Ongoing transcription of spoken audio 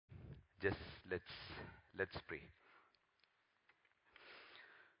Just let's pray.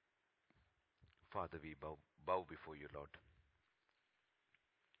 Father, we bow before you, Lord.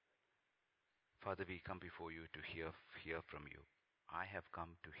 Father, we come before you to hear from you. I have come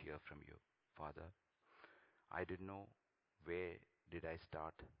to hear from you, Father. I didn't know where did I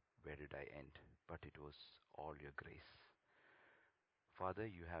start, where did I end, but it was all your grace. Father,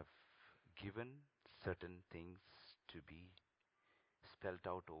 you have given certain things to be spelled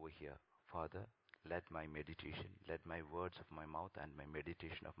out over here. Father, let my meditation, let my words of my mouth and my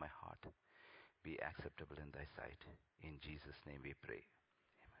meditation of my heart be acceptable in thy sight. In Jesus' name we pray.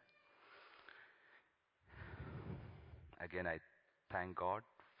 Amen. Again, I thank God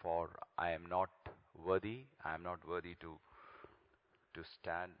for I am not worthy to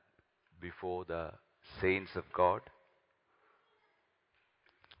stand before the saints of God,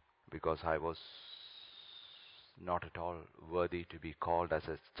 because I was not at all worthy to be called as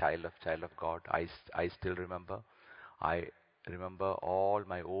a child of God. I still remember. I remember all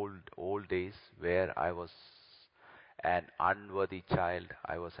my old days where I was an unworthy child.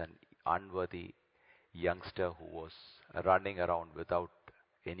 I was an unworthy youngster who was running around without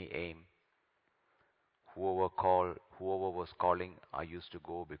any aim. Whoever was calling, I used to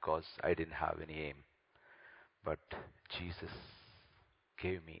go because I didn't have any aim. But Jesus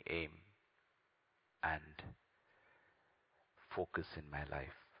gave me aim and focus in my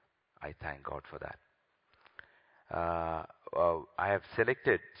life. I thank God for that. I have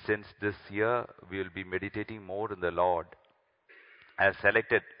selected, since this year we will be meditating more in the Lord, I have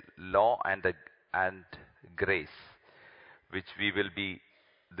selected law and grace, which we will be,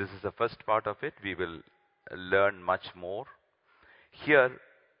 this is the first part of it, we will learn much more. Here,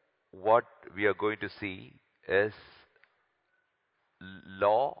 what we are going to see is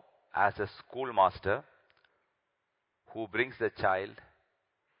law as a schoolmaster who brings the child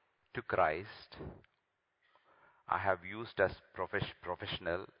to Christ. I have used as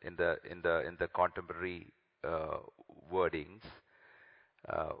professional in the contemporary wordings,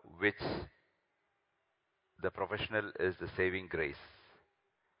 which the professional is the saving grace,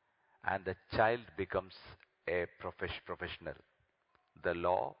 and the child becomes a professional. The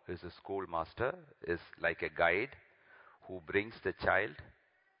law is a schoolmaster, is like a guide who brings the child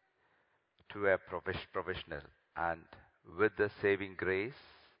to a professional, and with the saving grace,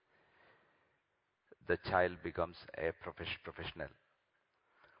 the child becomes a professional.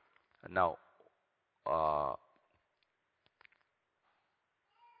 Now,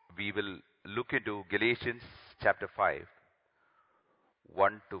 we will look into Galatians chapter 5,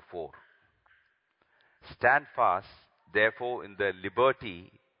 1 to 4. Stand fast, therefore, in the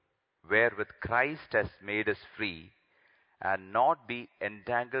liberty wherewith Christ has made us free, and not be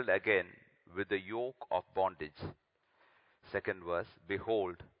entangled again with the yoke of bondage. Second verse,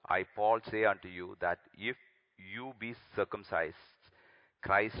 behold, I, Paul, say unto you that if you be circumcised,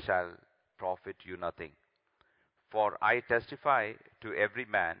 Christ shall profit you nothing. For I testify to every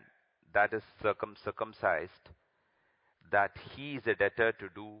man that is circumcised that he is a debtor to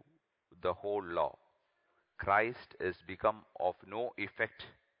do the whole law. Christ is become of no effect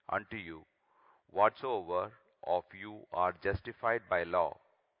unto you. Whatsoever of you are justified by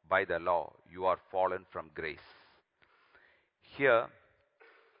the law, you are fallen from grace. Here,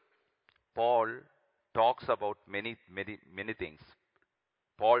 Paul talks about many things.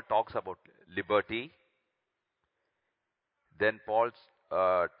 Paul talks about liberty. Then Paul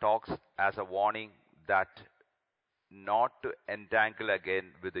talks as a warning that not to entangle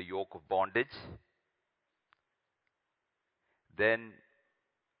again with the yoke of bondage. Then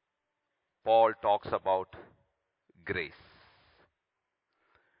Paul talks about grace.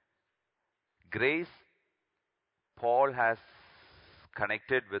 Grace, Paul has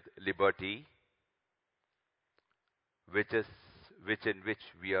connected with liberty, which in which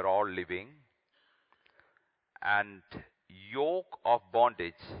we are all living, and yoke of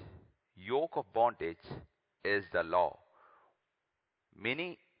bondage is the law.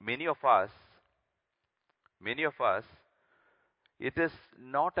 Many of us, it is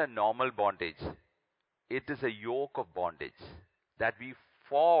not a normal bondage. It is a yoke of bondage that we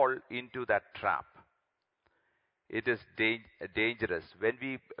fall into that trap. It is dangerous. When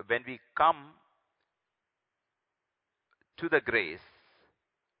we come to the grace,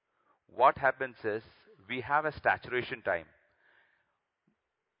 what happens is we have a saturation time.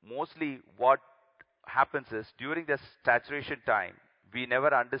 Mostly what happens is during the saturation time, we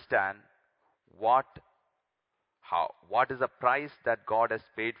never understand what is the price that God has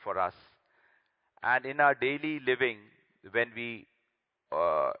paid for us. And in our daily living, when we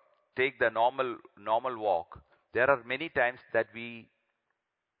take the normal walk, there are many times that we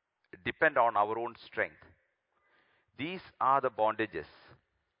depend on our own strength. These are the bondages.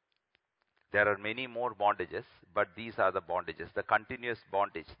 There are many more bondages, but these are the bondages, the continuous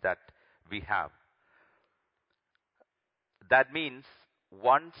bondage that we have. That means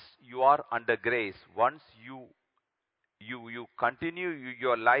once you are under grace, once you continue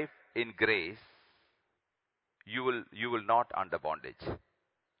your life in grace, you will not under bondage.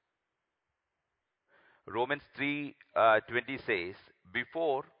 Romans 3:20 says,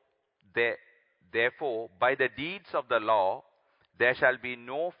 therefore, by the deeds of the law, there shall be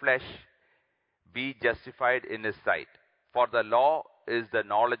no flesh be justified in his sight. For the law is the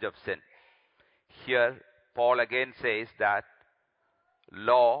knowledge of sin. Here, Paul again says that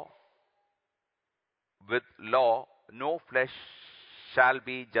with law, no flesh shall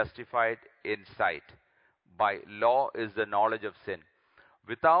be justified in sight. By law is the knowledge of sin.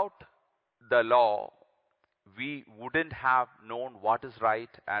 Without the law, we wouldn't have known what is right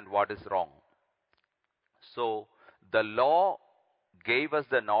and what is wrong. So, the law gave us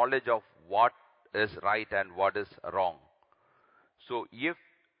the knowledge of what is right and what is wrong. So, if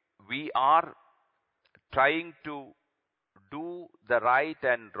we are trying to do the right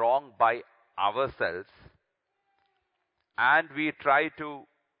and wrong by ourselves, and we try to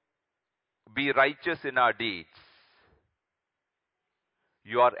be righteous in our deeds,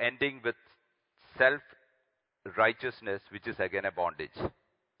 you are ending with self-righteousness, which is again a bondage.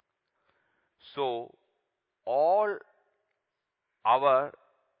 So, all our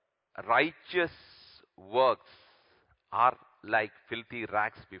righteous works are like filthy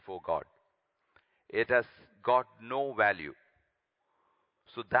rags before God. It has got no value.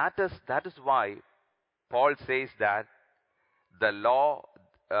 So that is why Paul says that the law,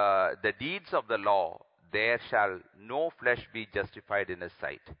 the deeds of the law, there shall no flesh be justified in his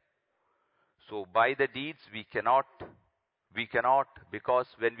sight. So by the deeds we cannot, because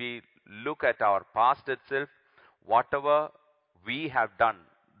when we look at our past itself, whatever we have done,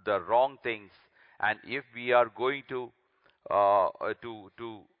 the wrong things, and if we are going to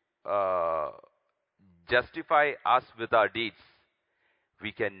justify us with our deeds,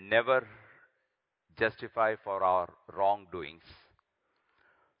 we can never justify for our wrongdoings.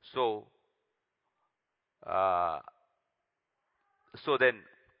 So, then,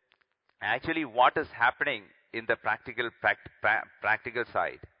 actually, what is happening in the practical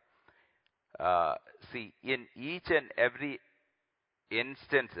side? See, in each and every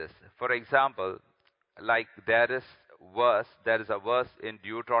instances, for example, like there is a verse in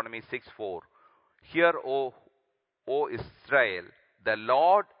Deuteronomy 6:4. Hear, O Israel, the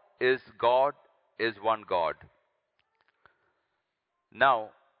Lord is God, is one God.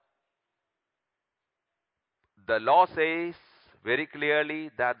 Now, the law says very clearly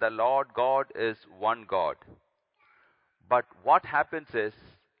that the Lord God is one God. But what happens is,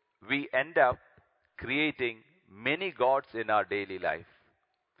 we end up creating many gods in our daily life.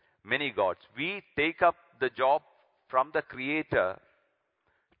 Many gods. We take up the job from the Creator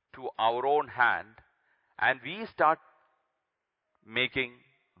to our own hand, and we start making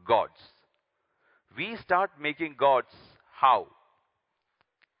gods. We start making gods how?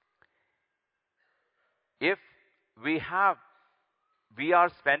 If we are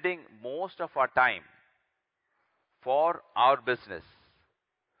spending most of our time for our business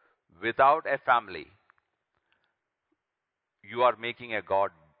without a family, you are making a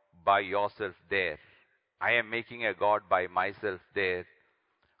god by yourself there. I am making a god by myself there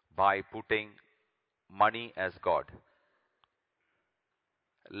by putting money as God.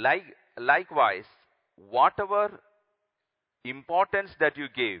 Likewise, whatever importance that you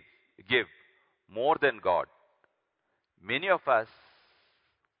give more than God, many of us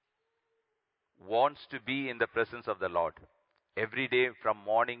wants to be in the presence of the Lord. Every day from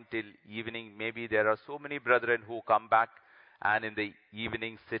morning till evening, maybe there are so many brethren who come back and in the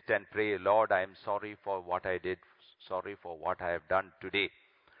evening sit and pray, Lord, I am sorry for what I did, sorry for what I have done today.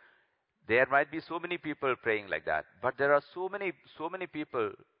 There might be so many people praying like that, but there are so many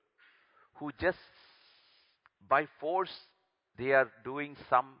people who just by force they are doing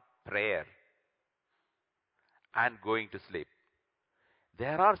some prayer and going to sleep.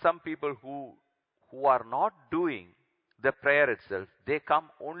 There are some people who are not doing the prayer itself. They come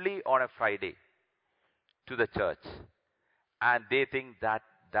only on a Friday to the church, and they think that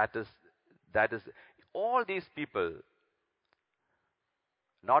is all these people.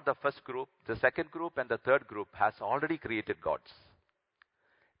 Not the first group, the second group and the third group has already created gods.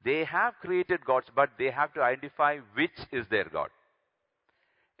 They have created gods, but they have to identify which is their God.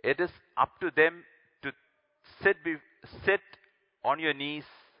 It is up to them to sit on your knees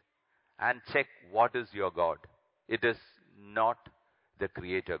and check what is your God. It is not the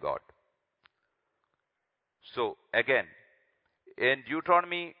Creator God. So again, in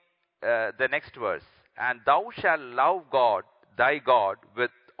Deuteronomy, the next verse, and thou shalt love God, thy God,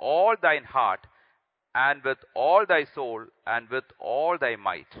 with all thine heart, and with all thy soul, and with all thy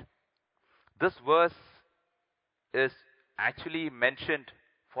might. This verse is actually mentioned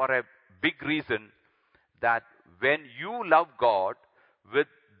for a big reason, that when you love God with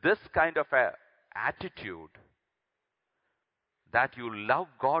this kind of a attitude, that you love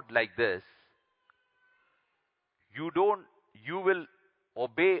God like this, you will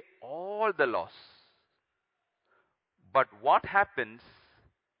obey all the laws. But what happens,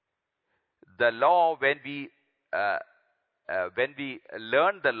 the law, when we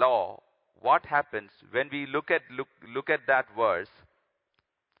learn the law, what happens when we look at that verse,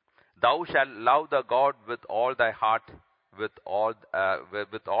 thou shalt love the God with all thy heart, with all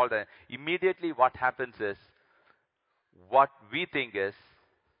the, immediately what happens is, what we think is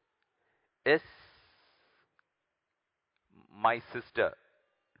my sister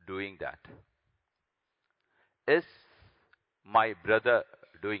doing that? Is my brother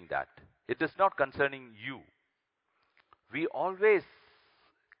doing that? It is not concerning you. We always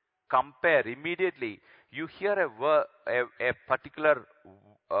compare immediately. You hear a particular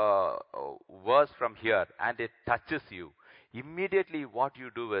verse from here and it touches you. Immediately what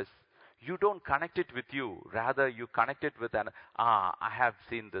you do is, you don't connect it with you. Rather, you connect it with I have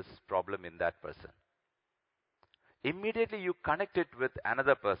seen this problem in that person. Immediately you connect it with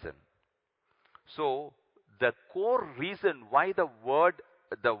another person. So the core reason why the word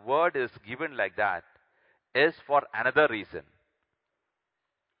is given like that is for another reason.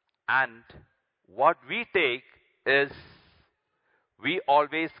 And what we take is, we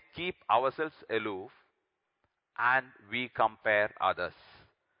always keep ourselves aloof and we compare others.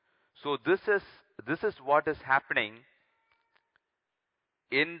 So this is what is happening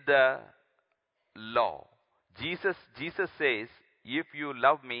in the law. Jesus says, if you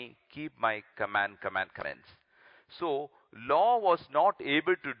love me, keep my commandments. So law was not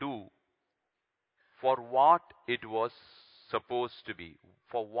able to do for what it was supposed to be,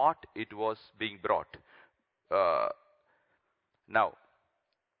 for what it was being brought. Now,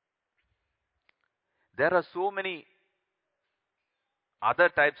 there are so many other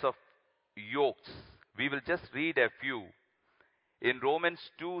types of yokes. We will just read a few. In Romans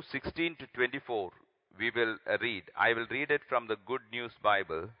 2:16 to 24, we will read. I will read it from the Good News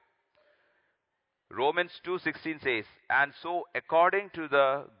Bible. Romans 2:16 says, and so according to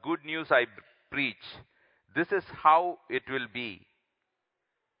the good news I preach, this is how it will be.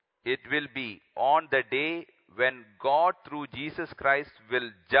 It will be on the day when God through Jesus Christ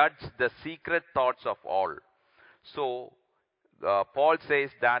will judge the secret thoughts of all. So Paul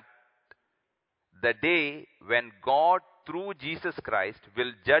says that the day when God through Jesus Christ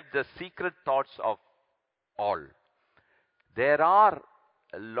will judge the secret thoughts of all. There are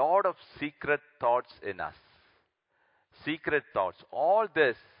a lot of secret thoughts in us. Secret thoughts. All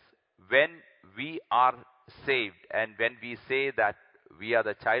this, when we are saved and when we say that we are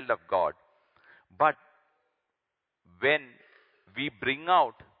the child of God, but when we bring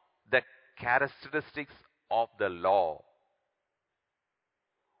out the characteristics of the law,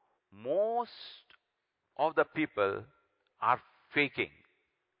 most of the people are faking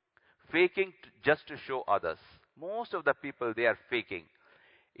just to show others. Most of the people, they are faking.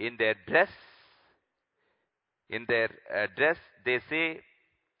 In their dress, they say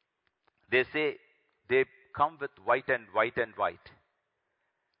they come with white and white,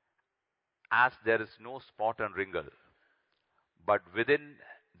 as there is no spot and wrinkle. But within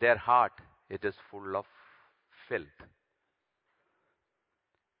their heart, it is full of filth.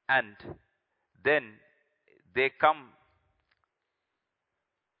 And then they come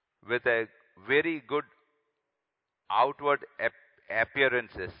with a very good outward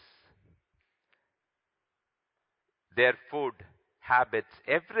appearances. Their food, habits,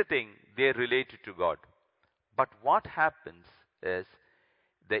 everything they relate to God. But what happens is,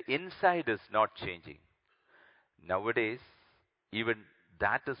 the inside is not changing. Nowadays, even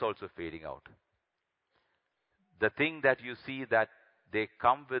that is also fading out. The thing that you see, that they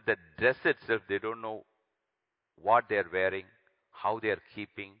come with the dress itself, they don't know what they're wearing, how they're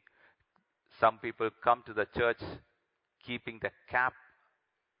keeping. Some people come to the church keeping the cap.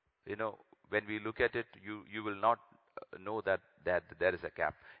 You know, when we look at it, you will not know that there is a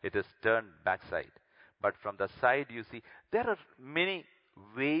cap. It is turned backside. But from the side, you see, there are many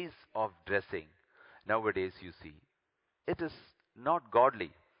ways of dressing nowadays, you see. It is not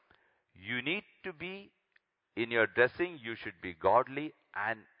godly. You need to be, in your dressing, you should be godly,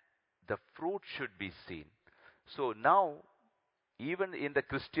 and the fruit should be seen. So now, even in the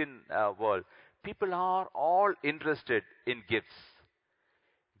Christian world, people are all interested in gifts.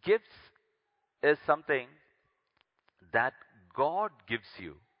 Gifts is something that God gives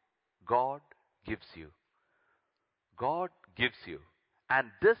you. God gives you. God gives you. And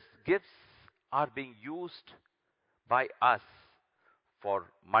these gifts are being used by us for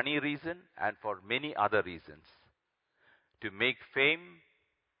money reason and for many other reasons. To make fame,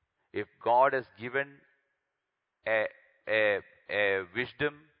 if God has given a, a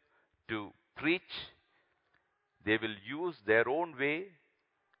wisdom to preach, they will use their own way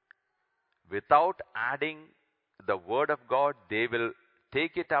without adding the word of God. They will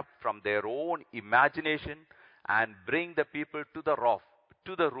take it up from their own imagination and bring the people to the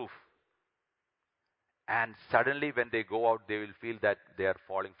roof. And suddenly when they go out, they will feel that they are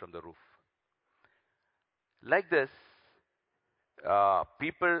falling from the roof. Like this,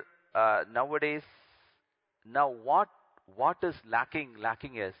 people nowadays, now what is lacking?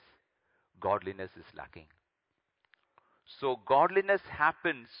 Lacking is godliness is lacking. So godliness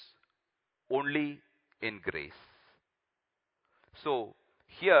happens only in grace. So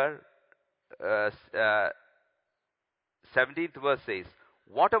here, 17th verse says,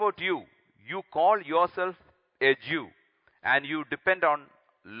 what about you? You call yourself a Jew, and you depend on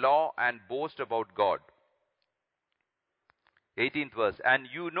law and boast about God. 18th verse, and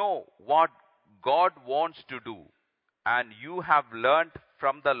you know what God wants to do, and you have learned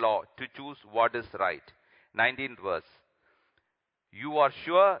from the law to choose what is right. 19th verse, you are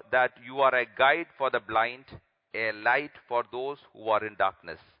sure that you are a guide for the blind, a light for those who are in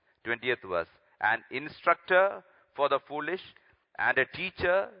darkness. 20th verse, an instructor for the foolish and a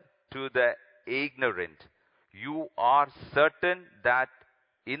teacher to the ignorant. You are certain that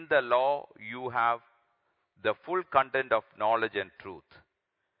in the law you have the full content of knowledge and truth.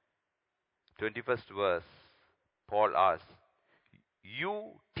 21st verse, Paul asks,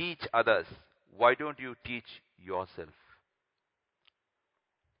 you teach others, why don't you teach yourself?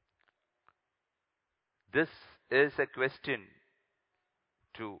 This is a question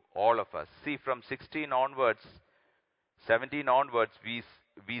to all of us. See, from 16 onwards, 17 onwards, we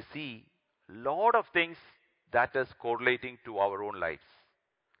see lot of things that is correlating to our own lives.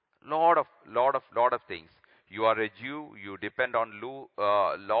 Lot of things. You are a Jew, you depend on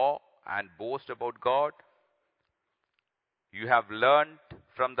law and boast about God. You have learned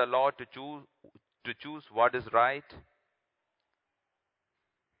from the law to choose what is right.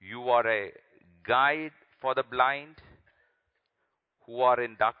 You are a guide for the blind who are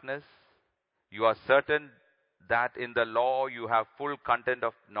in darkness. You are certain that in the law you have full content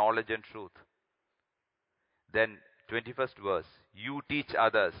of knowledge and truth. Then 21st verse, you teach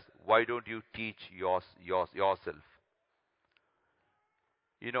others, why don't you teach yourself?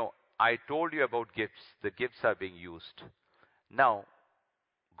 You know, I told you about gifts. The gifts are being used. Now,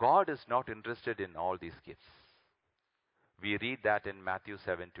 God is not interested in all these gifts. We read that in Matthew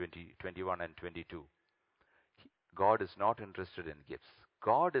 7, 21 and 22. God is not interested in gifts.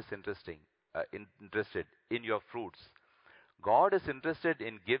 God is interested in your fruits. God is interested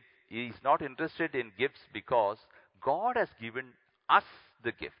in gifts. He is not interested in gifts because God has given us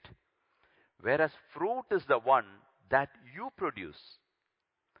the gift. Whereas fruit is the one that you produce,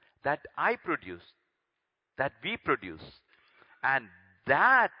 that I produce, that we produce. And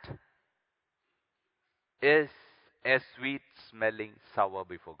that is a sweet smelling sour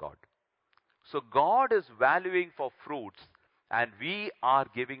before God. So God is valuing for fruits, and we are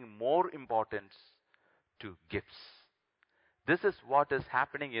giving more importance to gifts. This is what is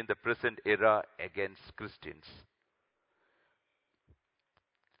happening in the present era against Christians.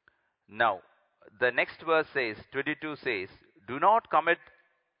 Now, the next verse says, 22 says, do not commit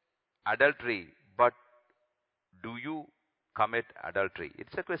adultery, but do you commit adultery?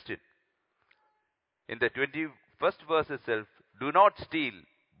 It's a question. In the 21st verse itself, do not steal,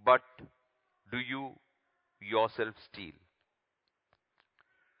 but do you yourself steal?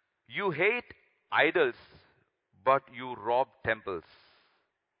 You hate idols, but you rob temples.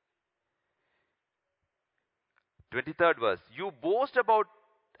 23rd verse, you boast about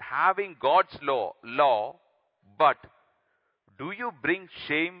having God's law, but do you bring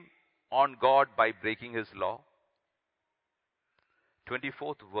shame on God by breaking his law?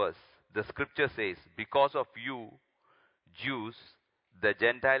 24th verse, the scripture says, because of you, Jews, the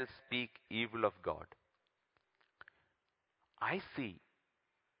Gentiles speak evil of God. I see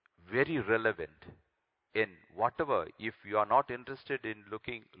very relevant in whatever, if you are not interested in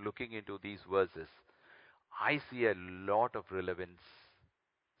looking into these verses, I see a lot of relevance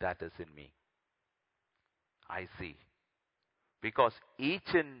that is in me. I see. Because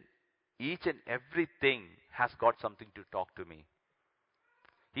each and everything has got something to talk to me.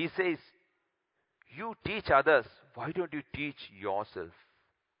 He says, you teach others, why don't you teach yourself?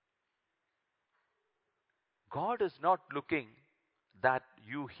 God is not looking that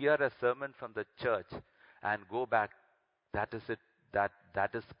you hear a sermon from the church and go back. That is it. That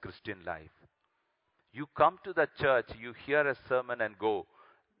is Christian life. You come to the church, you hear a sermon and go.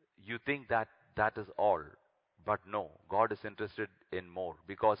 You think that that is all. But no, God is interested in more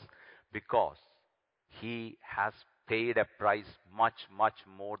because He has paid a price much, much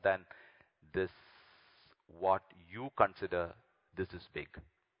more than this, what you consider this is big.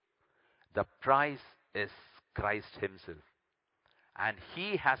 The price is Christ Himself. And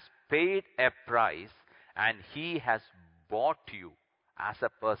He has paid a price and He has bought you as a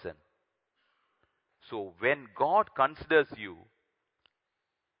person. So when God considers you,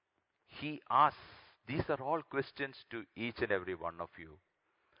 He asks, these are all questions to each and every one of you,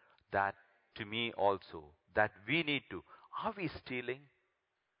 that to me also, that we need to. Are we stealing?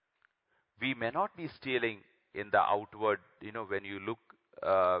 We may not be stealing in the outward. When you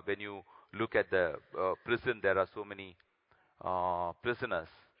look at the prison, there are so many prisoners.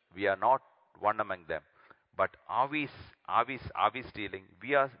 We are not one among them. But are we stealing?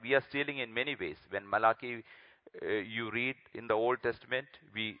 We are stealing in many ways. When Malachi, you read in the Old Testament,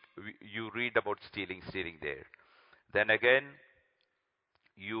 you read about stealing there. Then again,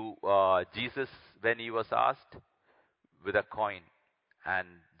 Jesus, when He was asked with a coin, and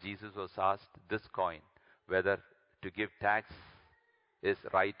Jesus was asked this coin, whether to give tax is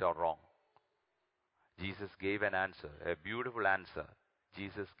right or wrong. Jesus gave an answer, a beautiful answer.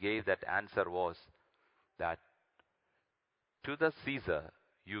 Jesus gave that answer was that to the Caesar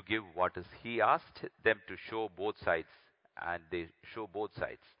you give what is. He asked them to show both sides, and they show both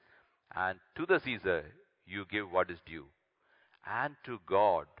sides. And to the Caesar you give what is due, and to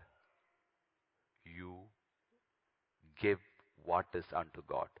God you give what is unto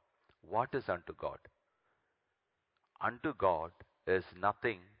God. What is unto God? Unto God is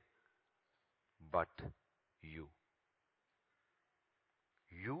nothing but you.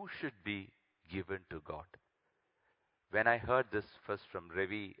 You should be given to God. When I heard this first from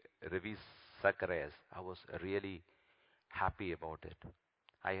Ravi Zachariah, I was really happy about it.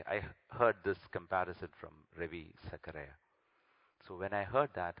 I heard this comparison from Ravi Zachariah. So when I heard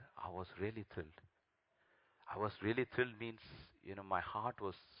that, I was really thrilled. I was really thrilled means, my heart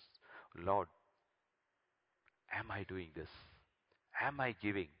was, Lord, am I doing this? Am I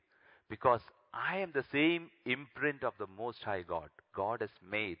giving? Because I am the same imprint of the Most High God. God has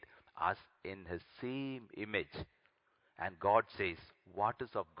made us in His same image. And God says, what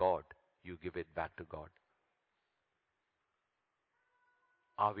is of God, you give it back to God.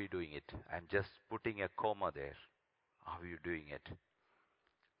 Are we doing it? I'm just putting a comma there. Are we doing it?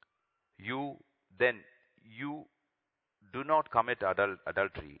 You do not commit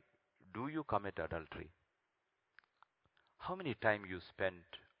adultery. Do you commit adultery? How many time you spend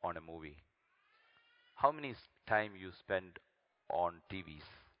on a movie? How many time you spend on TVs?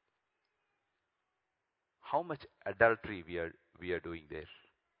 How much adultery we are doing there?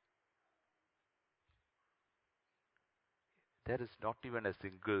 There is not even a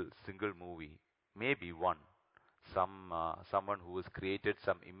single movie, maybe one. Someone who has created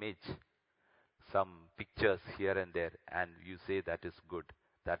some image, some pictures here and there, and you say that is good.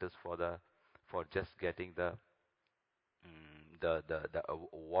 That is for just getting the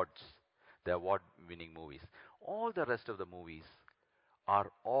awards, the award-winning movies. All the rest of the movies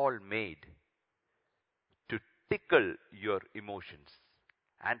are all made to tickle your emotions.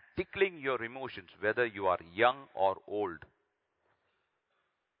 And tickling your emotions, whether you are young or old,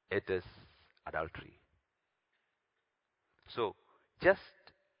 it is adultery. So just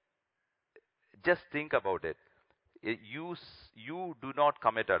think about it. You do not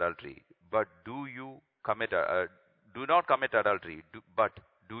commit adultery, but do you commit? Do not commit adultery, but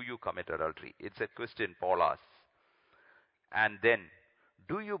do you commit adultery? It's a question Paul asks. And then,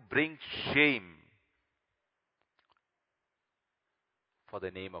 do you bring shame for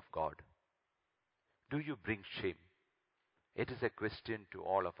the name of God? Do you bring shame? It is a question to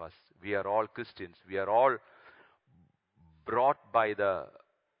all of us. We are all Christians. We are all brought by the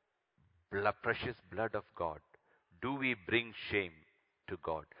precious blood of God. Do we bring shame to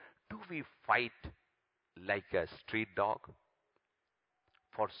God? Do we fight like a street dog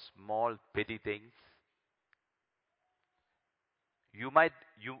for small petty things? You might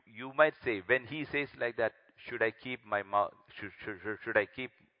say, when he says like that, should I keep my mouth? Should I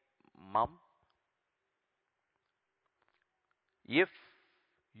keep mum? If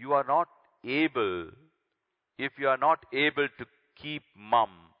you are not able, to keep mum,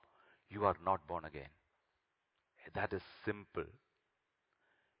 you are not born again. That is simple.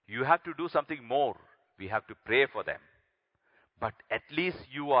 You have to do something more. We have to pray for them. But at least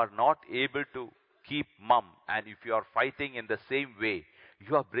you are not able to keep mum. And if you are fighting in the same way,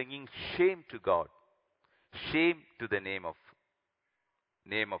 you are bringing shame to God. Shame to the name of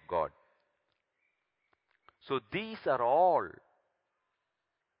God. So these are all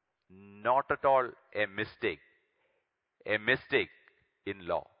not at all a mistake in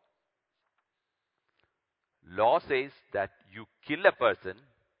law. Law says that you kill a person,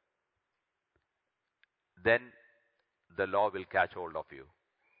 then the law will catch hold of you.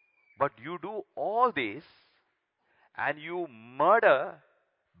 But you do all this and you murder,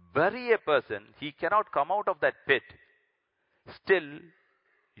 bury a person, he cannot come out of that pit. Still,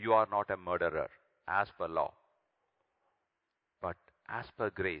 you are not a murderer as per law. But as per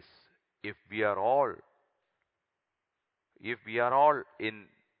grace, if we are all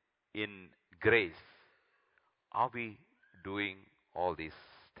in grace, are we doing all these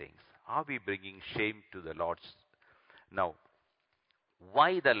things? Are we bringing shame to the Lord? Now,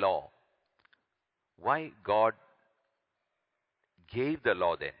 why the law? Why God gave the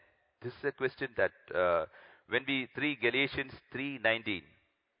law then? This is a question that when we read Galatians 3:19,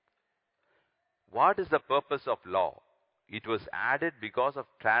 what is the purpose of law? It was added because of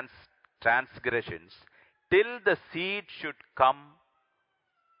transgressions, till the seed should come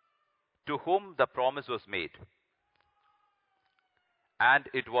to whom the promise was made. And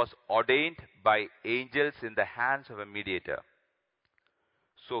it was ordained by angels in the hands of a mediator.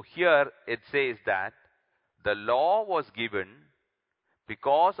 So here it says that the law was given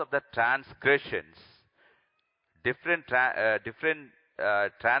because of the transgressions,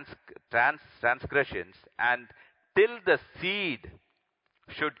 transgressions, and till the seed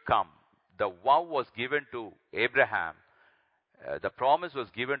should come. The vow was given to Abraham. The promise was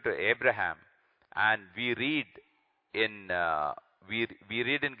given to Abraham, and we read in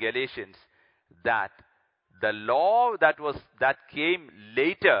Galatians that the law that came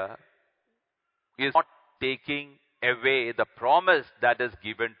later is not taking away the promise that is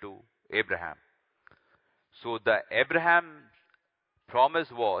given to Abraham. So the Abraham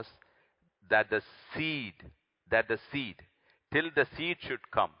promise was that the seed, till the seed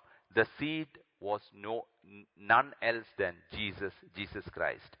should come. The seed was none else than Jesus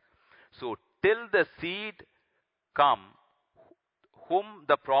Christ. So till the seed come, whom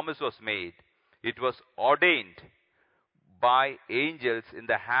the promise was made, it was ordained by angels in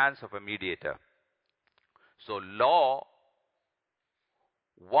the hands of a mediator. So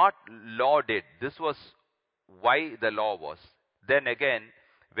what law did? This was why the law was. Then again,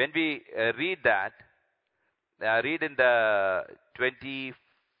 when we read in the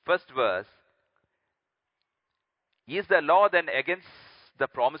 21st verse, is the law then against the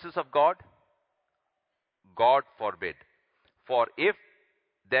promises of God? God forbid. For if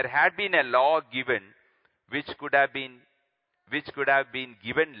there had been a law given which could have been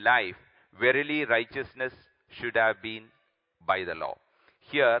given life, verily righteousness should have been by the law.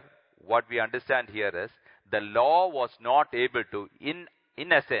 Here, what we understand here is the law was not able to, in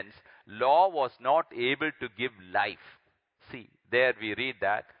a sense, law was not able to give life. See, there we read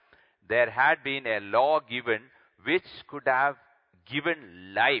that there had been a law given which could have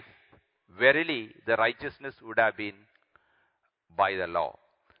given life. Verily, the righteousness would have been by the law.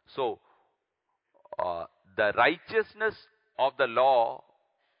 So, the righteousness of the law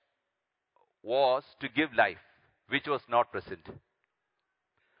was to give life, which was not present.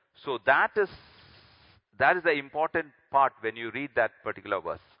 So that is the important part when you read that particular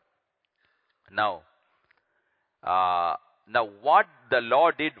verse. Now what the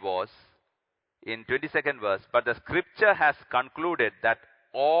law did was, in 22nd verse, but the scripture has concluded that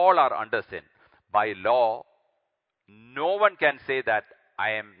all are under sin. By law, no one can say that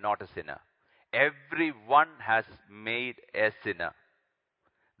I am not a sinner. Everyone has made a sinner.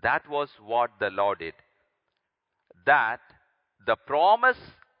 That was what the law did. That the promise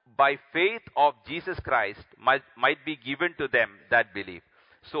by faith of Jesus Christ might be given to them that believe.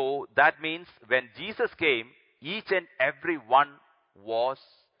 So that means when Jesus came, each and every one was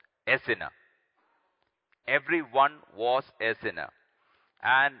a sinner. Everyone was a sinner.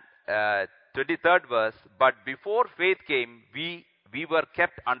 And 23rd verse, but before faith came, we were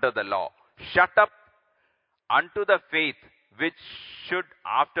kept under the law, shut up unto the faith which should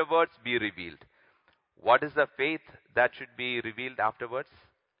afterwards be revealed. What is the faith that should be revealed afterwards?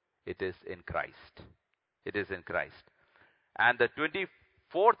 It is in Christ. It is in Christ. And the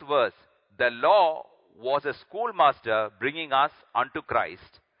 24th verse, the law was a schoolmaster bringing us unto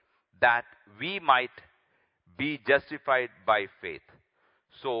Christ, that we might be justified by faith.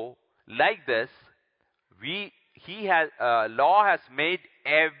 So, like this, we law has made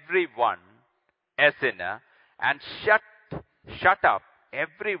everyone a sinner and shut up.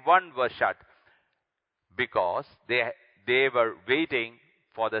 Everyone was shut because they were waiting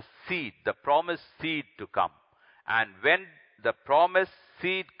for the seed, the promised seed to come. And when the promised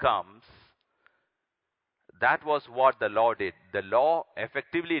seed comes, that was what the law did. The law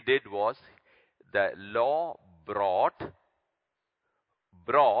effectively did was, the law brought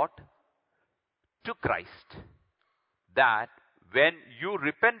to Christ, that when you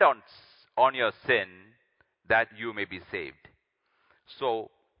repent on your sin, that you may be saved.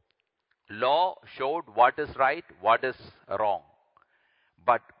 So, law showed what is right, what is wrong.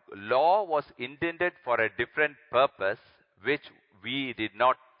 But law was intended for a different purpose, which we did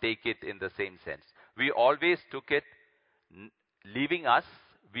not take it in the same sense. We always took it, leaving us,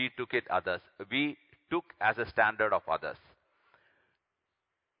 we took it others. We took as a standard of others.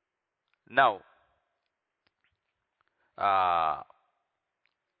 Now,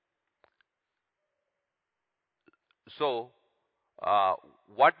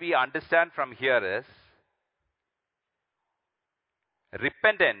 what we understand from here is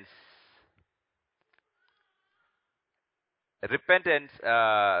repentance.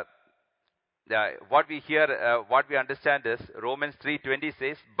 What we understand is Romans 3:20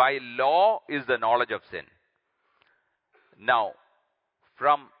 says, by law is the knowledge of sin. Now,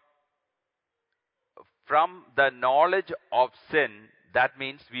 from the knowledge of sin, that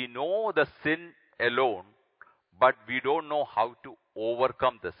means we know the sin alone, but we don't know how to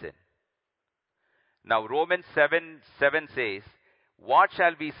overcome the sin. Now, Romans 7:7 says, what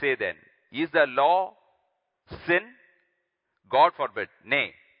shall we say then? Is the law sin? God forbid.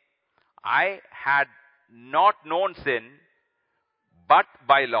 Nay, I had not known sin but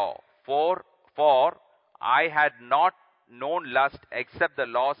by law, for I had not known lust, except the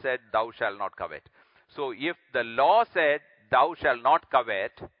law said, thou shalt not covet. So if the law said, thou shalt not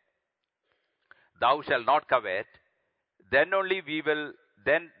covet, then only we will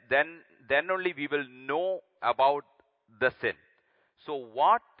know about the sin. So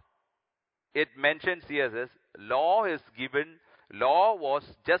what it mentions here is, law was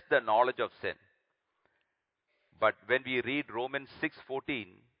just the knowledge of sin. But when we read Romans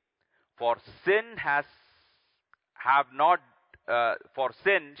 6:14, for sin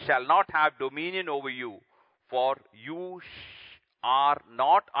shall not have dominion over you, for you are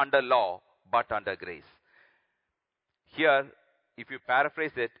not under law, but under grace. Here, if you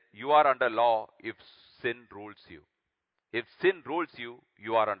paraphrase it, you are under law if sin rules you. If sin rules you,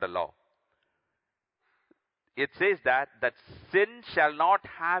 you are under law. It says that sin shall not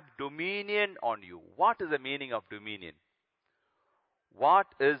have dominion on you. What is the meaning of dominion? What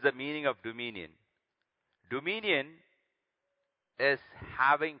is the meaning of dominion? Dominion is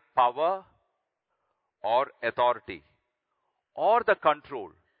having power or authority or the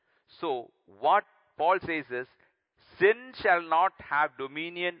control. So what Paul says is, sin shall not have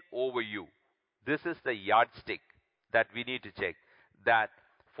dominion over you. This is the yardstick that we need to check. That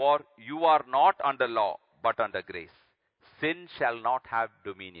for you are not under law, but under grace. Sin shall not have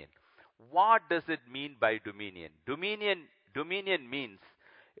dominion. What does it mean by dominion? Dominion means,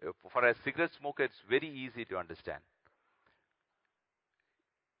 for a cigarette smoker, it's very easy to understand.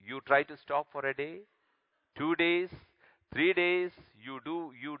 You try to stop for a day, 2 days, 3 days, you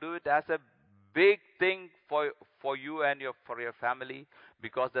do it as a big thing for you and for your family,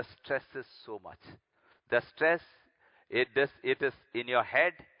 because the stress is so much. The stress, it is in your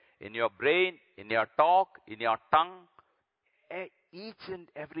head, in your brain, in your talk, in your tongue. Each and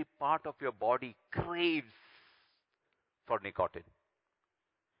every part of your body craves for nicotine.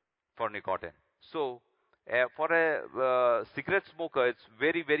 So, for a cigarette smoker, it's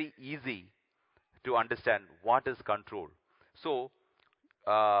very, very easy to understand what is control. So,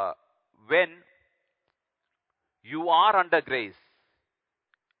 when you are under grace,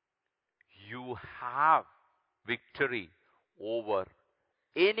 you have victory over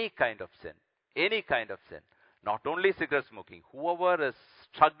any kind of sin. Not only cigarette smoking. Whoever is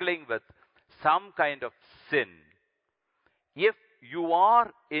struggling with some kind of sin, if you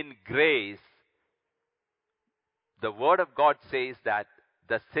are in grace, the Word of God says that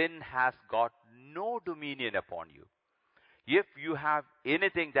the sin has got no dominion upon you. If you have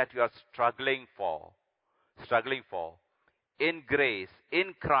anything that you are struggling for, in grace,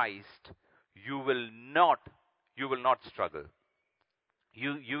 in Christ, you will not struggle.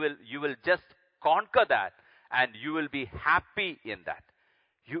 You will just conquer that, and you will be happy in that.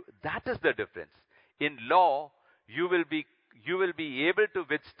 That is the difference. In law, you will be able to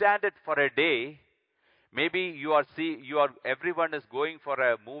withstand it for a day, Maybe everyone is going for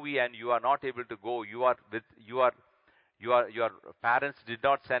a movie and you are not able to go. Your parents did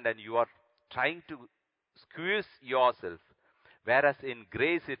not send and you are trying to squeeze yourself. Whereas in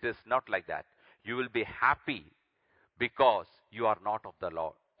grace, it is not like that. You will be happy because you are not of the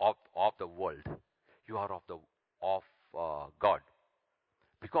law, of the world. You are of God.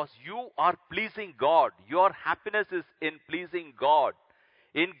 Because you are pleasing God. Your happiness is in pleasing God.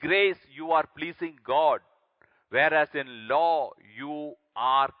 In grace, you are pleasing God. Whereas in law, you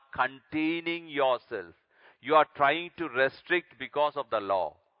are containing yourself. You are trying to restrict because of the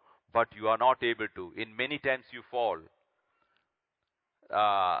law, but you are not able to. In many times you fall.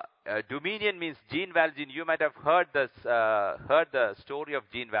 Dominion means Gene Valjean. You might have heard the story of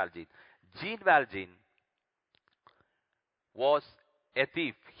Gene Valjean. Gene Valjean was a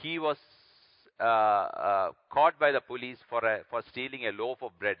thief. He was caught by the police for stealing a loaf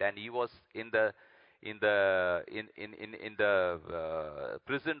of bread, and he was in the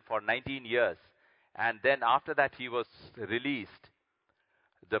prison for 19 years. And then after that, he was released.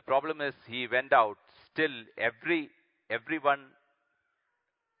 The problem is he went out. Still, everyone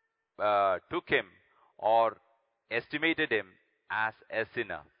took him or estimated him as a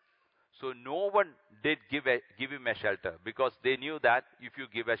sinner. So no one did give him a shelter, because they knew that if you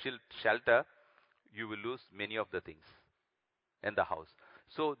give a shelter, you will lose many of the things in the house.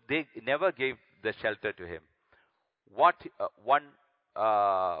 So they never gave the shelter to him. One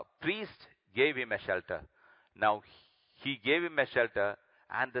priest gave him a shelter. Now he gave him a shelter,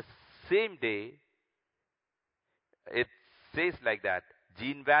 and the same day, it says like that,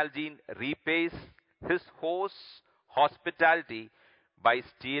 Gene Valjean repays his host's hospitality by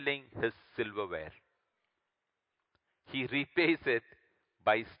stealing his silverware. He repays it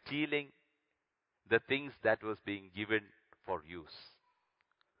by stealing the things that was being given for use.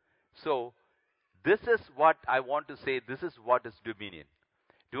 So, this is what I want to say. This is what is dominion.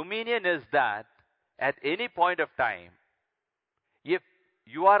 Dominion is that at any point of time, if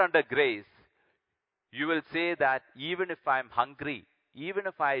you are under grace, you will say that even if I'm hungry, even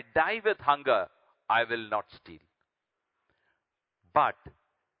if I die with hunger, I will not steal. But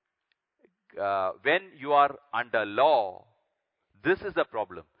when you are under law, this is the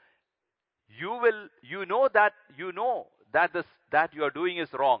problem. You know that you are doing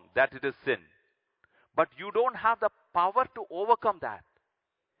is wrong, that it is sin. But you don't have the power to overcome that.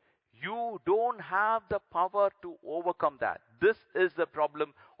 You don't have the power to overcome that. This is the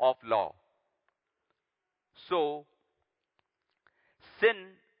problem of law. So, sin,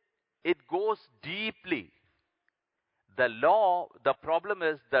 it goes deeply. The law, the problem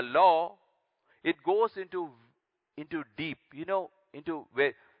is the law, it goes into deep, into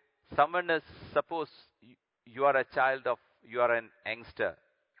where someone is, suppose you are a child of, you are an youngster,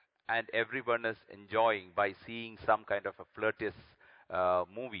 and everyone is enjoying by seeing some kind of a flirtatious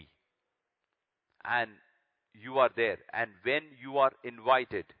movie. And you are there. And when you are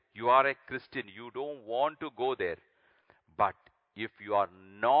invited, you are a Christian, you don't want to go there. But if you are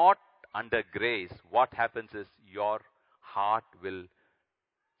not under grace, what happens is your heart will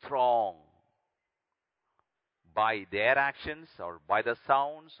throng by their actions or by the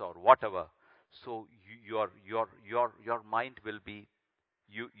sounds or whatever. So your mind will be,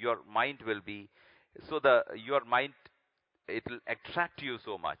 your mind, it will attract you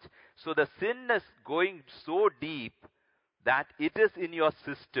so much. So the sin is going so deep that it is in your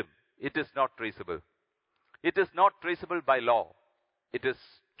system. It is not traceable. It is not traceable by law. It is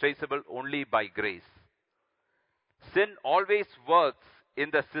traceable only by grace. Sin always works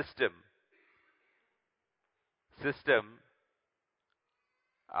in the system,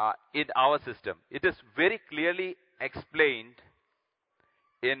 in our system. It is very clearly explained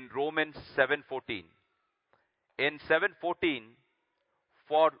in Romans 7:14. In 7:14,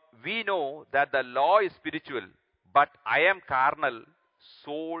 for we know that the law is spiritual, but I am carnal,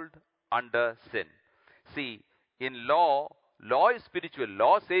 sold under sin. See, in law is spiritual.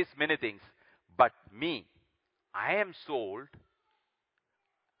 Law says many things, but me, I am sold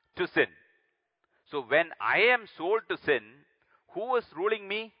to sin. So when I am sold to sin, who is ruling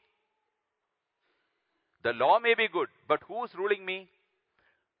me? The law may be good, but who is ruling me?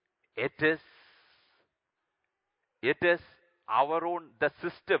 It is our own, the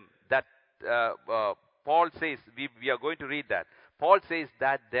system that Paul says, we are going to read that. Paul says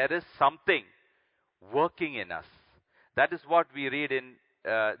that there is something working in us. That is what we read in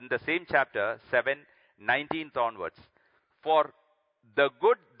the same chapter, 7:19 onwards. For the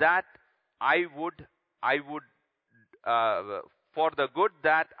good that I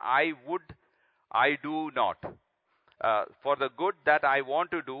do not. For the good that I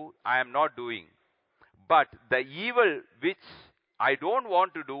want to do, I am not doing. but the evil which I don't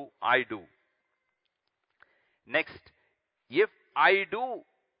want to do, I do. Next, if I do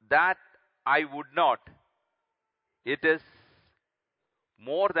that I would not, it is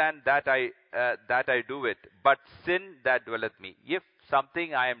more than that I do it, but sin that dwelleth me. If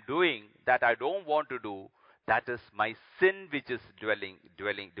something I am doing that I don't want to do, that is my sin which is dwelling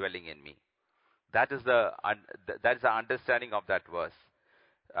in me. That is the understanding of that verse.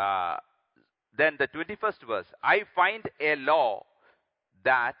 Then the 21st verse, I find a law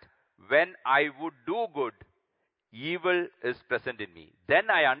that when I would do good, evil is present in me. Then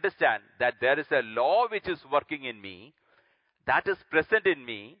I understand that there is a law which is working in me, that is present in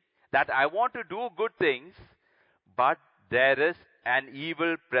me, that I want to do good things, but there is an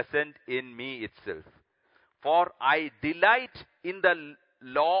evil present in me itself. For I delight in the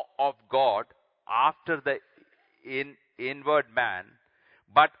law of God after the inward man,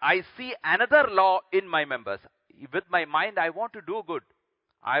 but I see another law in my members. With my mind, I want to do good.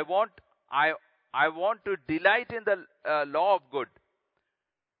 I want to delight in the law of good,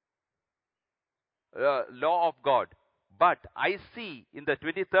 law of God. But I see in the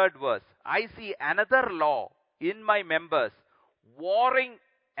 23rd verse, I see another law in my members warring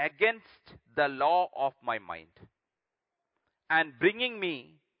against the law of my mind and bringing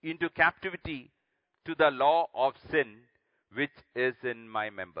me into captivity to the law of sin which is in my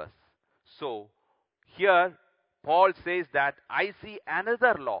members. So here Paul says that I see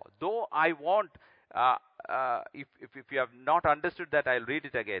another law. Though I want, if you have not understood that, I'll read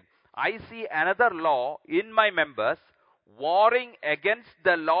it again. I see another law in my members warring against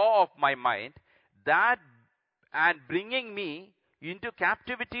the law of my mind, that and bringing me into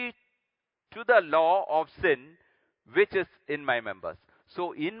captivity to the law of sin which is in my members.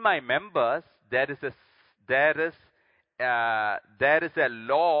 So in my members there is a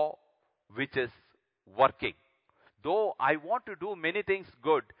law which is working. Though I want to do many things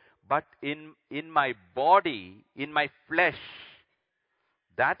good, but in my body, in my flesh,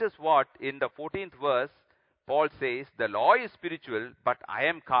 that is what in the 14th verse Paul says, the law is spiritual, but I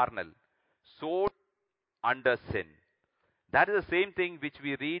am carnal, sold under sin. That is the same thing which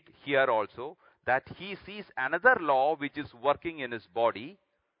we read here also, that he sees another law which is working in his body,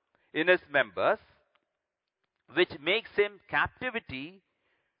 in his members, which makes him captivity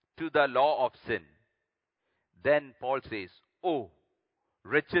to the law of sin. Then Paul says, oh,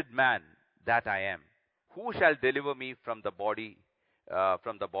 wretched man that I am, who shall deliver me from the body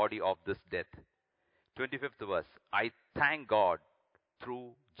of this death? 25th verse, I thank God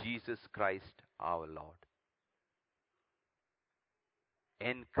through Jesus Christ our Lord.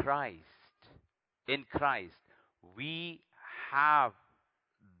 In Christ, we have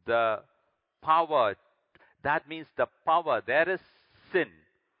the power. That means the power. There is sin.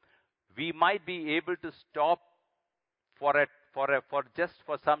 We might be able to stop for just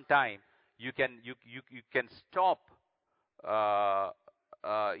some time. You can stop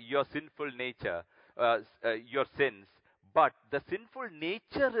your sinful nature, your sins, but the sinful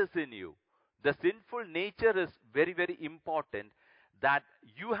nature is in you. The sinful nature is very, very important, that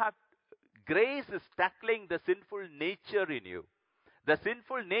you have, grace is tackling the sinful nature in you. The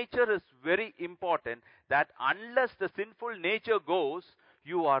sinful nature is very important, that unless the sinful nature goes,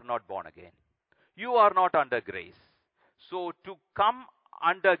 you are not born again. You are not under grace. So to come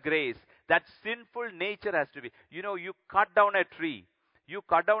under grace, that sinful nature has to be. You know, you cut down a tree. You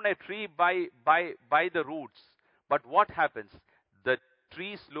cut down a tree by the roots. But what happens? The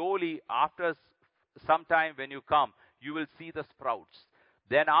tree slowly, after some time when you come, you will see the sprouts.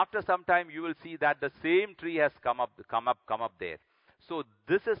 Then after some time, you will see that the same tree has come up there. So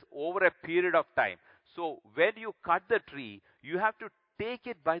this is over a period of time. So when you cut the tree, you have to take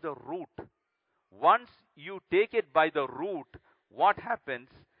it by the root. Once you take it by the root, what happens?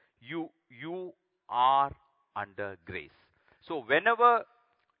 You are under grace. So whenever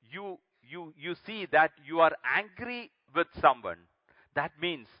you see that you are angry with someone, that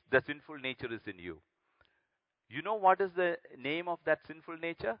means the sinful nature is in you. You know what is the name of that sinful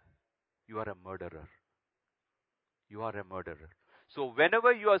nature? You are a murderer. You are a murderer. So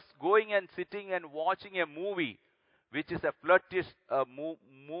whenever you are going and sitting and watching a movie, which is a flirtish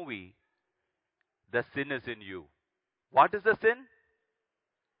movie, the sin is in you. What is the sin?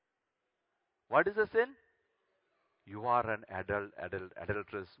 What is the sin? You are an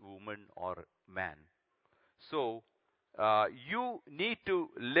adulterous woman or man. So you need to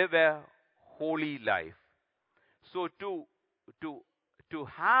live a holy life. So to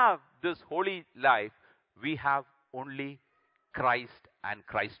have this holy life, we have only Christ and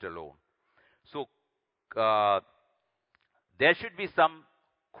Christ alone. So there should be some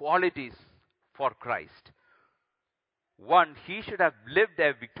qualities for Christ. One, he should have lived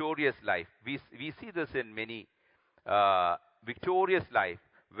a victorious life. We see this in many victorious life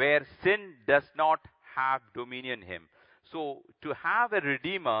where sin does not have dominion in him. So to have a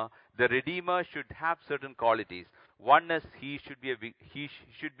redeemer, the redeemer should have certain qualities. One is he should be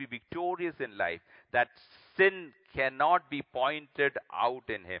victorious in life, that sin cannot be pointed out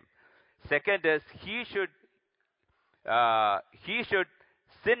in him. Second is he should he should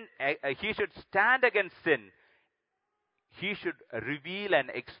stand against sin. He should reveal and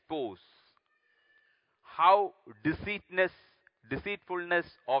expose how deceitfulness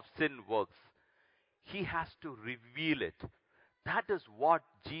of sin works. He has to reveal it. That is what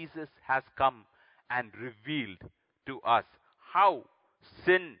Jesus has come and revealed to us. How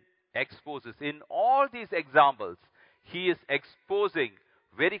sin exposes. In all these examples, he is exposing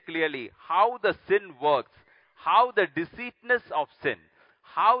very clearly how the sin works, how the deceitness of sin,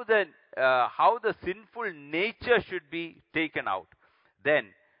 how the sinful nature should be taken out.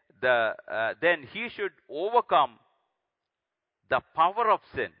 Then he should overcome the power of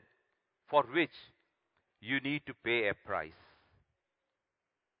sin, for which you need to pay a price.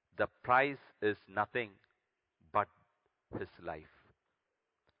 The price is nothing but his life.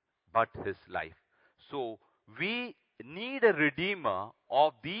 But his life. So we need a redeemer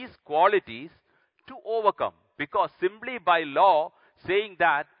of these qualities to overcome. Because simply by law, saying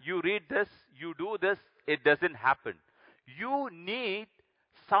that you read this, you do this, it doesn't happen. You need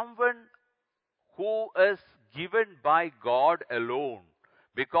someone who is given by God alone.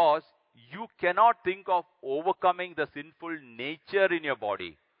 Because you cannot think of overcoming the sinful nature in your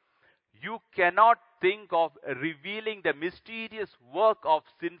body. You cannot think of revealing the mysterious work of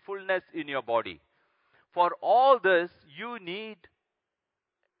sinfulness in your body. For all this, you need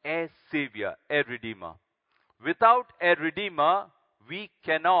a savior, a redeemer. Without a redeemer, we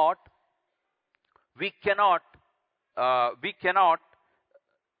cannot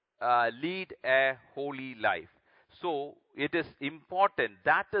lead a holy life. So it is important.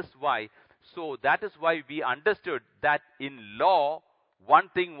 That is why we understood that in law, one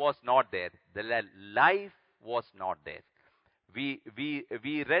thing was not there. The life was not there. We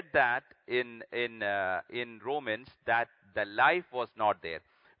read that in Romans, that the life was not there.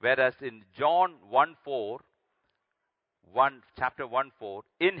 Whereas in John 1:4, chapter 1:4,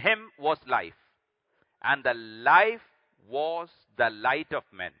 in him was life, and the life was the light of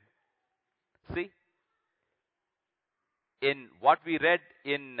men. See, in what we read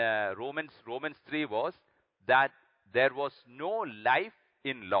in Romans 3 was that there was no life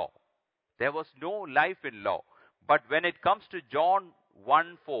in law. There was no life in law. But when it comes to John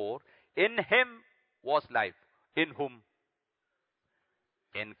 1:4, in him was life. In whom?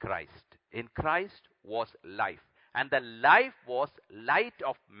 In Christ. In Christ was life. And the life was light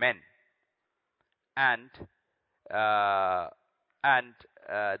of men. And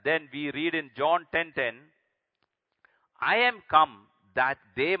then we read in John 10:10, I am come that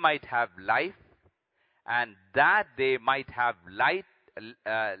they might have life, and that they might have life,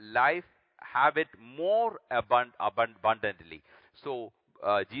 have it more abundantly. So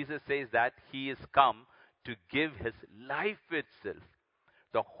Jesus says that he is come to give his life itself,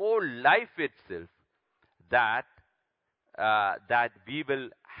 the whole life itself, that we will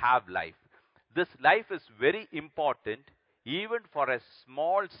have life. This life is very important, even for a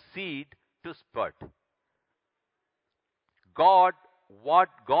small seed to spurt. What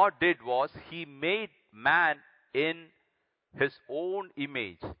God did was, he made man in his own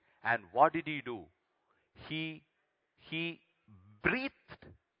image. And what did he do? He breathed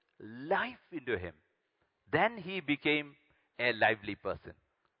life into him. Then he became a lively person.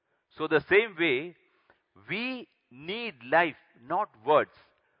 So the same way, we need life, not words.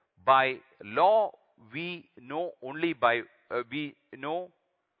 By law, we know only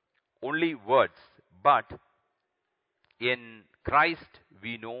words. But in Christ,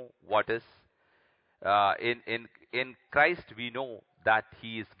 we know what is. In Christ, we know that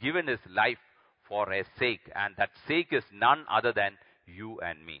he is given his life for a sake, and that sake is none other than you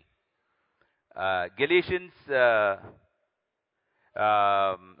and me.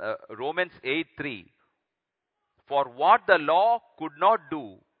 Romans 8:3. For what the law could not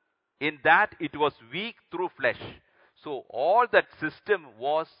do, in that it was weak through flesh. So all that system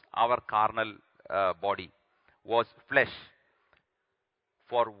was our carnal body, was flesh.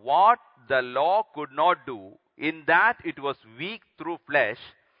 For what the law could not do, in that it was weak through flesh,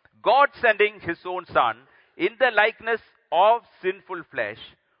 God sending his own Son in the likeness of sinful flesh,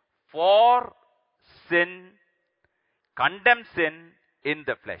 for sin, condemned sin in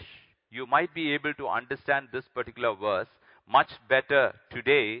the flesh. You might be able to understand this particular verse much better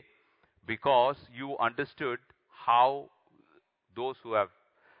today because you understood how, those who have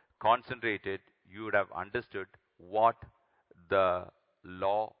concentrated, you would have understood what the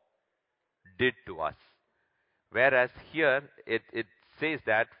law did to us. Whereas here it says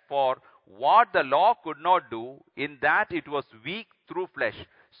that for what the law could not do, in that it was weak through flesh.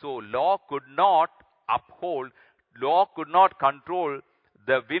 So law could not uphold, law could not control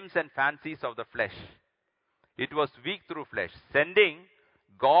the whims and fancies of the flesh. It was weak through flesh.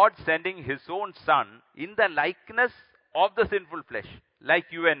 God sending his own son in the likeness of the sinful flesh, like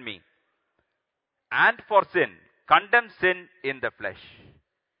you and me. And for sin, condemned sin in the flesh,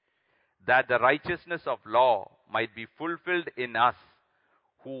 that the righteousness of law might be fulfilled in us,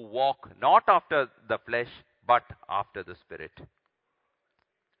 who walk not after the flesh, but after the Spirit.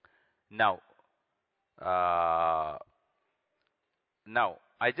 Now,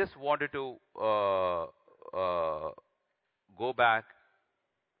 I just wanted to go back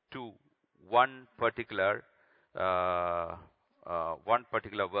to one particular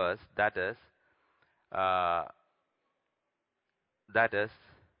verse, that is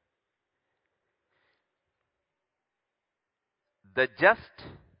the just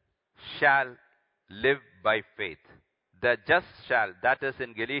shall live by faith. The just shall, that is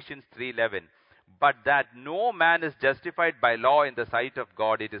in Galatians 3:11. But that no man is justified by law in the sight of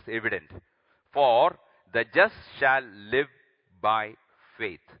God, it is evident. For the just shall live by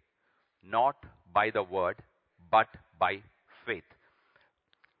faith, not by the word, but by faith.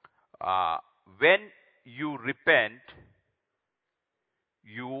 When you repent,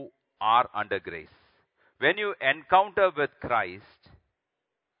 you are under grace. When you encounter with Christ,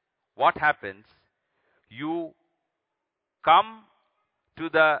 what happens? You come to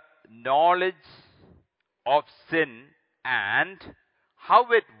the knowledge of sin and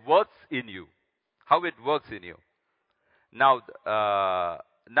how it works in you. How it works in you. Now,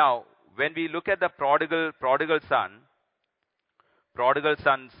 when we look at the prodigal son's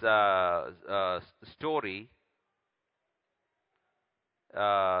story,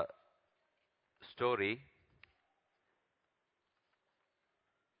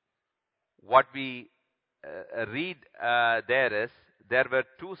 what we read there is, there were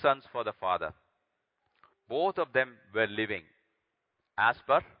two sons for the father. Both of them were living as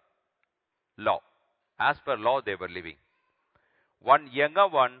per law. As per law, they were living. One younger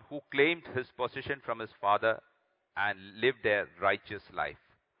one who claimed his possession from his father and lived a righteous life.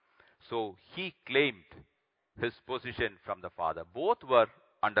 So he claimed his possession from the father. Both were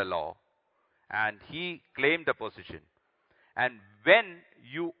under law, and he claimed the possession. And when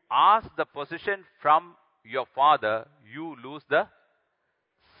you ask the possession from your father, you lose the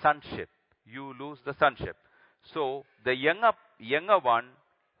sonship. You lose the sonship. So the younger one,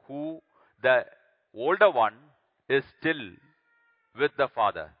 the older one is still with the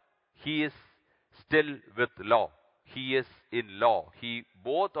father. He is still with law. He is in law.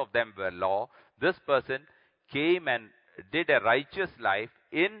 Both of them were law. This person came and did a righteous life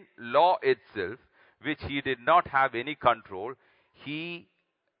in law itself, which he did not have any control. He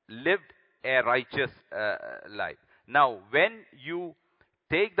lived a righteous life. Now, when you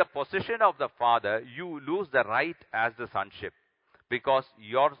take the possession of the father, you lose the right as the sonship, because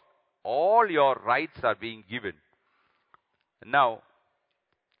all your rights are being given. Now,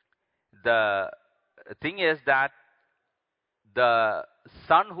 the thing is that the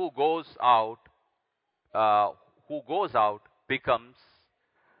son who goes out becomes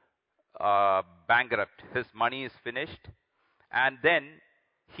bankrupt. His money is finished, and then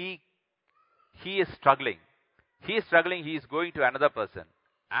he is struggling. He is struggling. He is going to another person,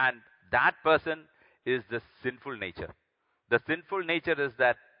 and that person is the sinful nature. The sinful nature is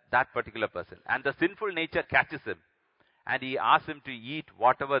that particular person, and the sinful nature catches him, and he asks him to eat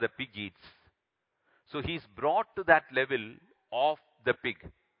whatever the pig eats. So he's brought to that level of the pig,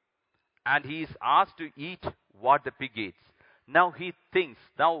 and he is asked to eat what the pig eats. Now he thinks,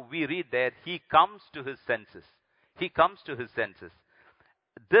 now we read there, he comes to his senses. He comes to his senses.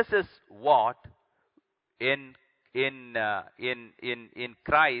 This is what in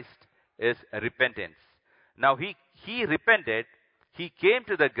Christ is repentance. Now he repented, he came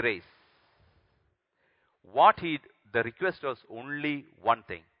to the grace. The request was only one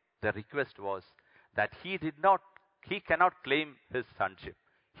thing. The request was that he cannot claim his sonship.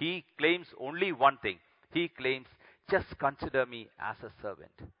 He claims only one thing. He claims, just consider me as a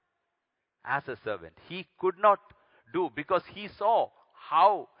servant. As a servant. He could not do, because he saw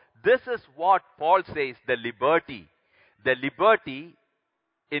how, this is what Paul says, the liberty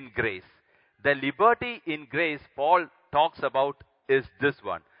in grace. The liberty in grace Paul talks about is this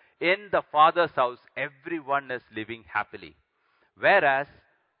one. In the Father's house, everyone is living happily. Whereas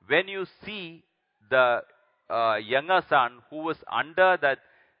when you see the younger son who was under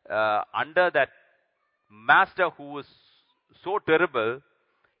that master who was so terrible,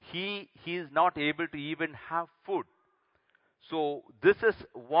 he is not able to even have food. So this is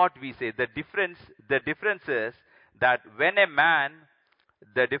what we say. The difference is that when a man,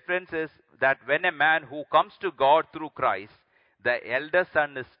 who comes to God through Christ, the elder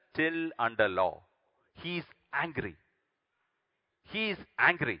son is still under law. He is angry. He is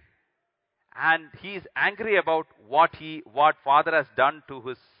angry. And he is angry about what father has done to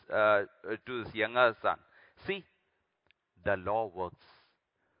his younger son. See, the law works.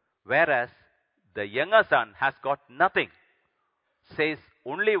 Whereas the younger son has got nothing. Says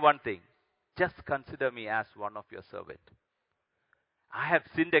only one thing: just consider me as one of your servant. I have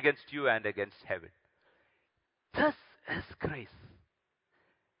sinned against you and against heaven. This is grace.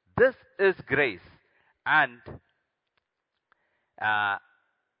 This is grace. And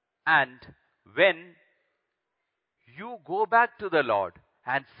when you go back to the Lord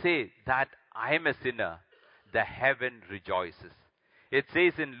and say that I am a sinner, the heaven rejoices. It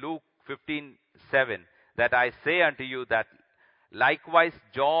says in Luke 15:7 that I say unto you that likewise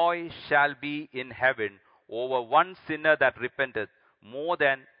joy shall be in heaven over one sinner that repenteth, more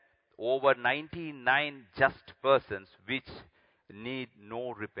than over 99 just persons which need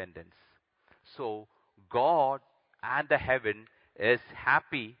no repentance. So God and the heaven is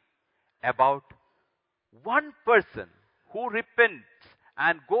happy about one person who repents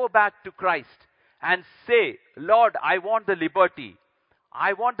and go back to Christ and say, Lord, I want the liberty.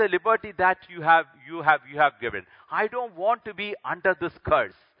 I want the liberty that you have given. I don't want to be under this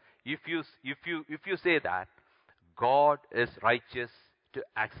curse. If you say that, God is righteous to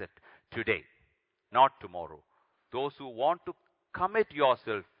accept today, not tomorrow. Those who want to commit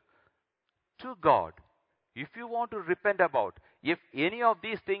yourself to God, if you want to repent about, if any of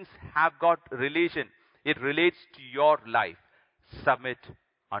these things have got relation, it relates to your life, submit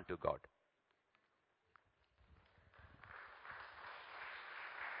unto God.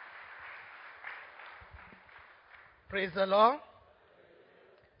 Praise the Lord.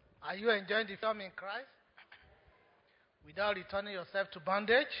 Are you enjoying the freedom in Christ without returning yourself to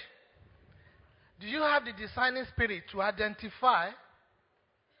bondage? Do you have the discerning spirit to identify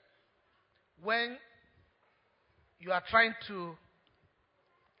when you are trying to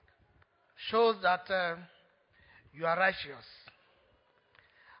show that you are righteous?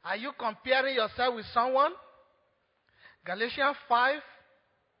 Are you comparing yourself with someone? Galatians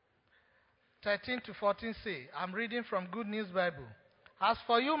 5:13-14 say, I'm reading from Good News Bible. As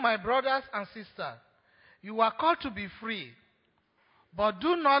for you, my brothers and sisters, you are called to be free. But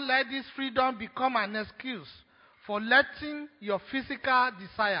do not let this freedom become an excuse for letting your physical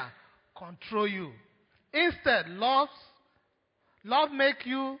desire control you. Instead, let love make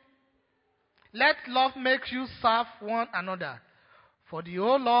you serve one another. For the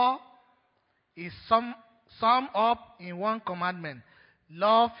whole law is summed up in one commandment: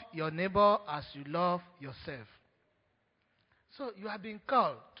 love your neighbor as you love yourself. So you have been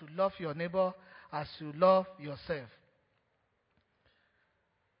called to love your neighbor as you love yourself.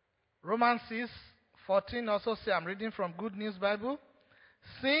 Romans 6:14 also say, I'm reading from Good News Bible,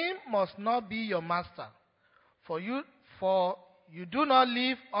 sin must not be your master, for you do not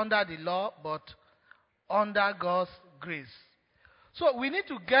live under the law, but under God's grace. So we need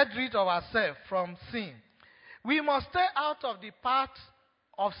to get rid of ourselves from sin. We must stay out of the path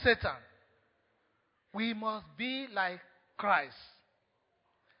of Satan. We must be like Christ.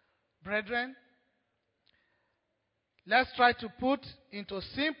 Brethren, let's try to put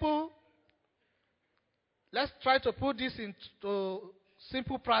this into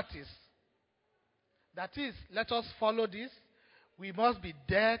simple practice. That is, let us follow this. We must be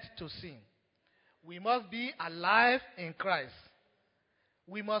dead to sin. We must be alive in Christ.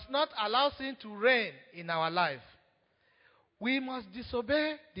 We must not allow sin to reign in our life. We must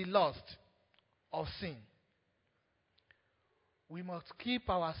disobey the lust of sin. We must keep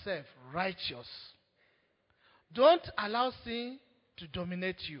ourselves righteous. Don't allow sin to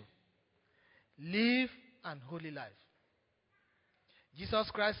dominate you. Live an holy life. Jesus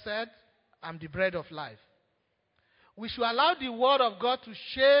Christ said, I'm the bread of life. We should allow the word of God to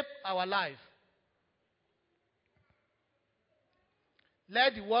shape our life.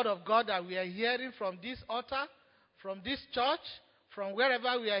 Let the word of God that we are hearing from this altar, from this church, from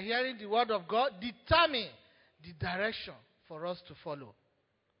wherever we are hearing the word of God, determine the direction for us to follow.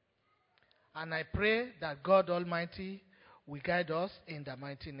 And I pray that God Almighty will guide us in the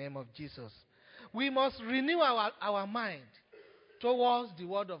mighty name of Jesus. We must renew our mind towards the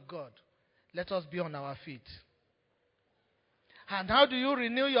word of God. Let us be on our feet. And how do you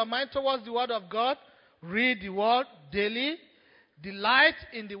renew your mind towards the word of God? Read the word daily. Delight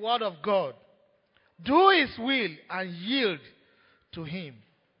in the word of God. Do his will and yield to him.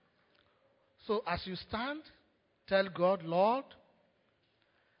 So as you stand, tell God, Lord,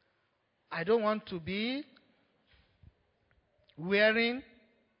 I don't want to be wearing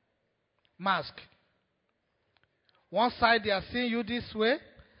mask. One side they are seeing you this way,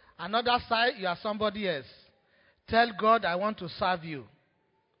 another side you are somebody else. Tell God, I want to serve you.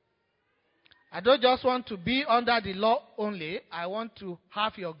 I don't just want to be under the law only. I want to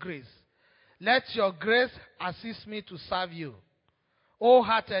have your grace. Let your grace assist me to serve you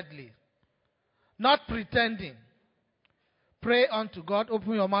wholeheartedly, not pretending. Pray unto God.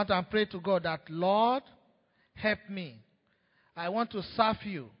 Open your mouth and pray to God that, Lord, help me. I want to serve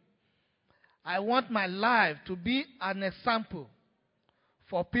you. I want my life to be an example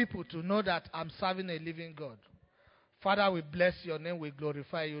for people to know that I'm serving a living God. Father, we bless your name. We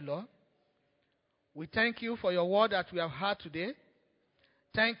glorify you, Lord. We thank you for your word that we have heard today.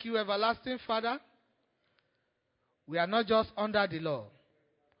 Thank you, everlasting Father. We are not just under the law.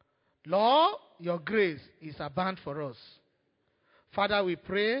 Lord, your grace is abound for us. Father, we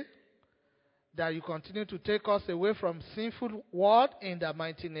pray that you continue to take us away from sinful word in the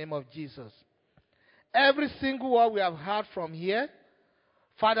mighty name of Jesus. Every single word we have heard from here,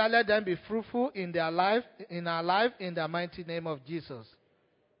 Father, let them be fruitful in their life, in our life, in the mighty name of Jesus.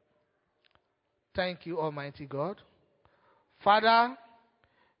 Thank you, Almighty God. Father,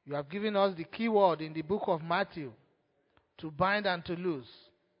 you have given us the key word in the book of Matthew to bind and to loose.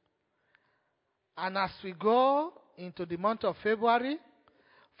 And as we go into the month of February,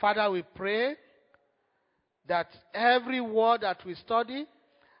 Father, we pray that every word that we study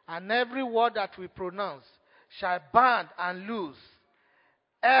and every word that we pronounce shall bind and loose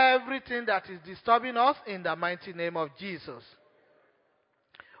everything that is disturbing us in the mighty name of Jesus.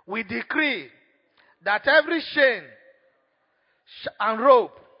 We decree that every chain and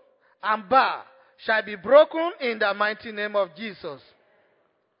rope and bar shall be broken in the mighty name of Jesus.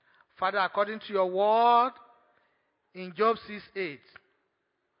 Father, according to your word in Job 6:8,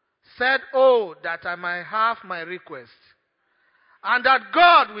 said, oh, that I might have my request, and that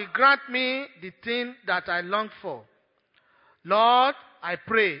God will grant me the thing that I long for. Lord, I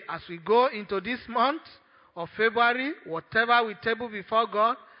pray as we go into this month of February, whatever we table before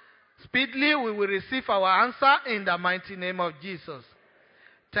God, speedily we will receive our answer in the mighty name of Jesus.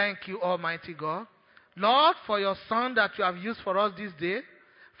 Thank you, Almighty God. Lord, for your Son that you have used for us this day,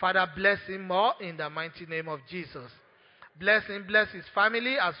 Father, bless him more in the mighty name of Jesus. Bless him, bless his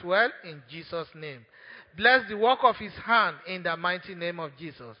family as well in Jesus' name. Bless the work of his hand in the mighty name of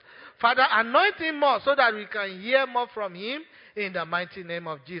Jesus. Father, anoint him more so that we can hear more from him in the mighty name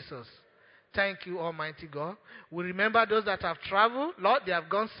of Jesus. Thank you, Almighty God. We remember those that have traveled. Lord, they have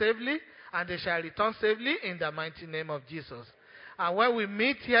gone safely and they shall return safely in the mighty name of Jesus. And when we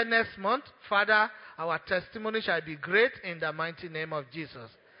meet here next month, Father, our testimony shall be great in the mighty name of Jesus.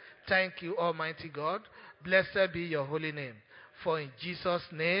 Thank you, Almighty God. Blessed be your holy name. For in Jesus'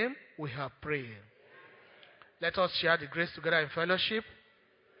 name we have prayed. Let us share the grace together in fellowship.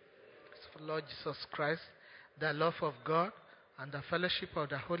 For Lord Jesus Christ, the love of God, and the fellowship of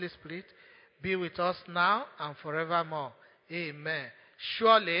the Holy Spirit be with us now and forevermore. Amen.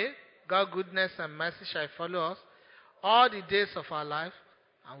 Surely, God's goodness and mercy shall follow us all the days of our life,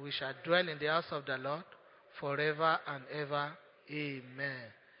 and we shall dwell in the house of the Lord forever and ever. Amen.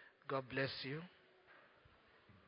 God bless you.